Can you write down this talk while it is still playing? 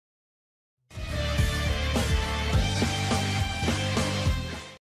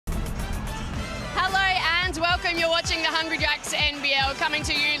welcome. You're watching the Hungry Jacks NBL, coming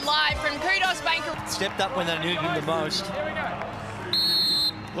to you live from Kudos Bank. Stepped up when they needed him the most.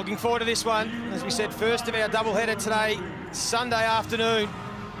 Looking forward to this one. As we said, first of our doubleheader today, Sunday afternoon.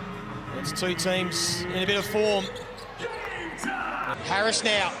 It's two teams in a bit of form. Harris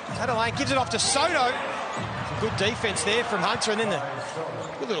now. Adelaide gives it off to Sotto. Good defence there from Hunter, and then the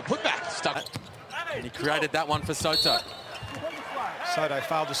good little putback. Stuck. And he created that one for Sotto. Sotto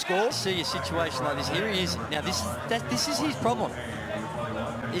failed to score. See a situation like this. Here he is. Now this is his problem.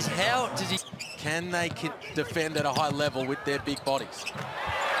 Is how does he? Can they defend at a high level with their big bodies?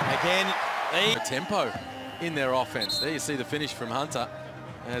 Again, the tempo in their offense. There you see the finish from Hunter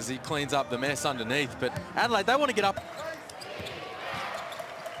as he cleans up the mess underneath. But Adelaide, they want to get up.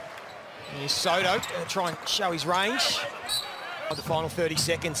 Here's Sotto to try and show his range. The final 30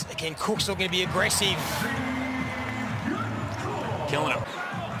 seconds. Again, Cook's not going to be aggressive. Killing him.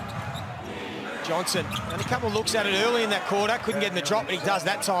 Johnson, and a couple of looks at it early in that quarter. Couldn't get in the drop, but he does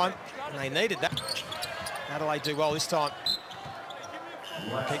that time. And they needed that. Adelaide do well this time.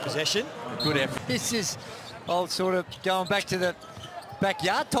 Keep possession. Good effort. This is old sort of going back to the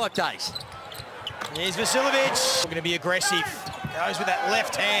backyard type days. Here's Vasilovic. Going to be aggressive. Goes with that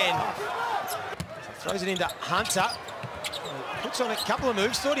left hand. Throws it into Hunter. Puts on a couple of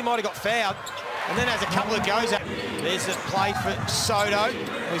moves. Thought he might have got fouled. And then has a couple of goes out. There's the play for Sotto,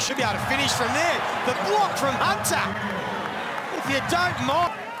 who should be able to finish from there. The block from Hunter. If you don't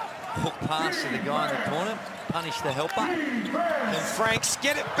mind. Hook pass to the guy in the corner. Punish the helper. And Franks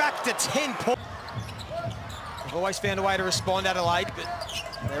get it back to 10 points. They've always found a way to respond, Adelaide, but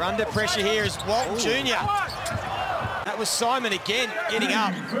they're under pressure here as Walt Jr. That was Simon again, getting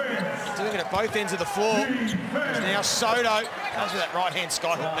up. Doing it at both ends of the floor. It's now Sotto. Goes with that right-hand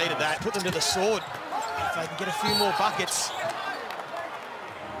skyhook, needed that. Put them to the sword. If they can get a few more buckets.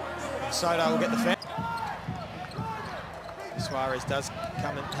 Sotto will get the foul. Suarez does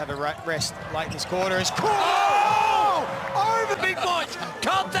come and have a rest late in this quarter. Oh! Over, big boys!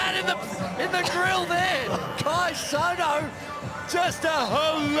 Caught that in the grill there. Kai Sotto, just a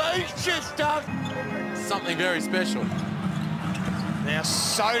hellacious dunk. Something very special. Now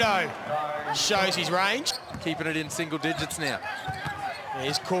Sotto shows his range. Keeping it in single digits now.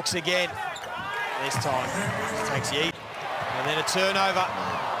 Here's Cooks again. This time, takes the eat. And then a turnover.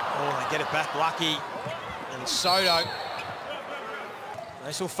 Oh, they get it back lucky. And Sotto.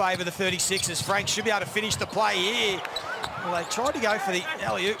 This will favour the 36ers. Frank should be able to finish the play here. Well, they tried to go for the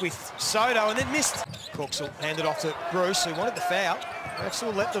alley-oop with Sotto and then missed. Cooks will hand it off to Bruce, who wanted the foul. Refs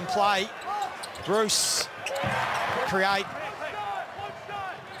will let them play. Bruce create.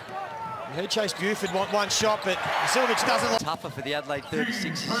 You heard Chase Buford want one shot, but Vasilovic doesn't. Tougher for the Adelaide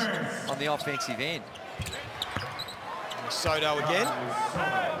 36ers on the offensive end. Sotto again,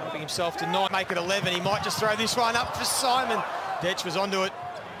 helping himself to not make it 11. He might just throw this one up for Simon. Detch was onto it.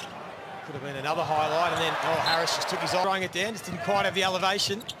 Could have been another highlight, and then Harris just took his eye, throwing it down, just didn't quite have the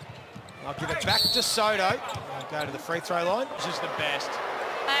elevation. I'll give it back to Sotto. I'll go to the free throw line. It's just the best.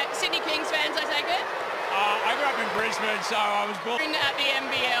 Sydney Kings fans, I take it? I grew up in Brisbane, so I was born At the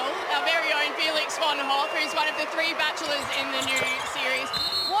NBL, our very own Felix von Hoff, who's one of the 3 bachelors in the new series.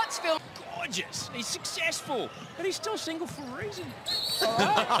 What's Phil? gorgeous. He's successful, but he's still single for a reason. So,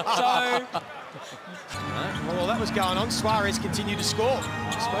 well, that was going on. Suarez continued to score.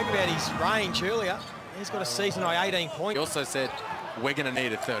 We spoke about his range earlier. He's got a season-high 18 points. He also said, we're going to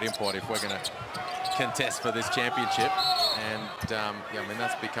need a 13-point if we're going to contest for this championship. And, yeah, I mean,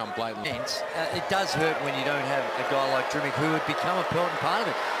 that's become blatant. It does hurt when you don't have a guy like Drimmick who would become a important part of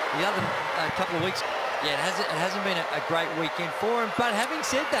it. The other couple of weeks, yeah, it hasn't been a great weekend for him. But having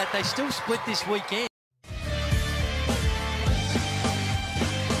said that, they still split this weekend.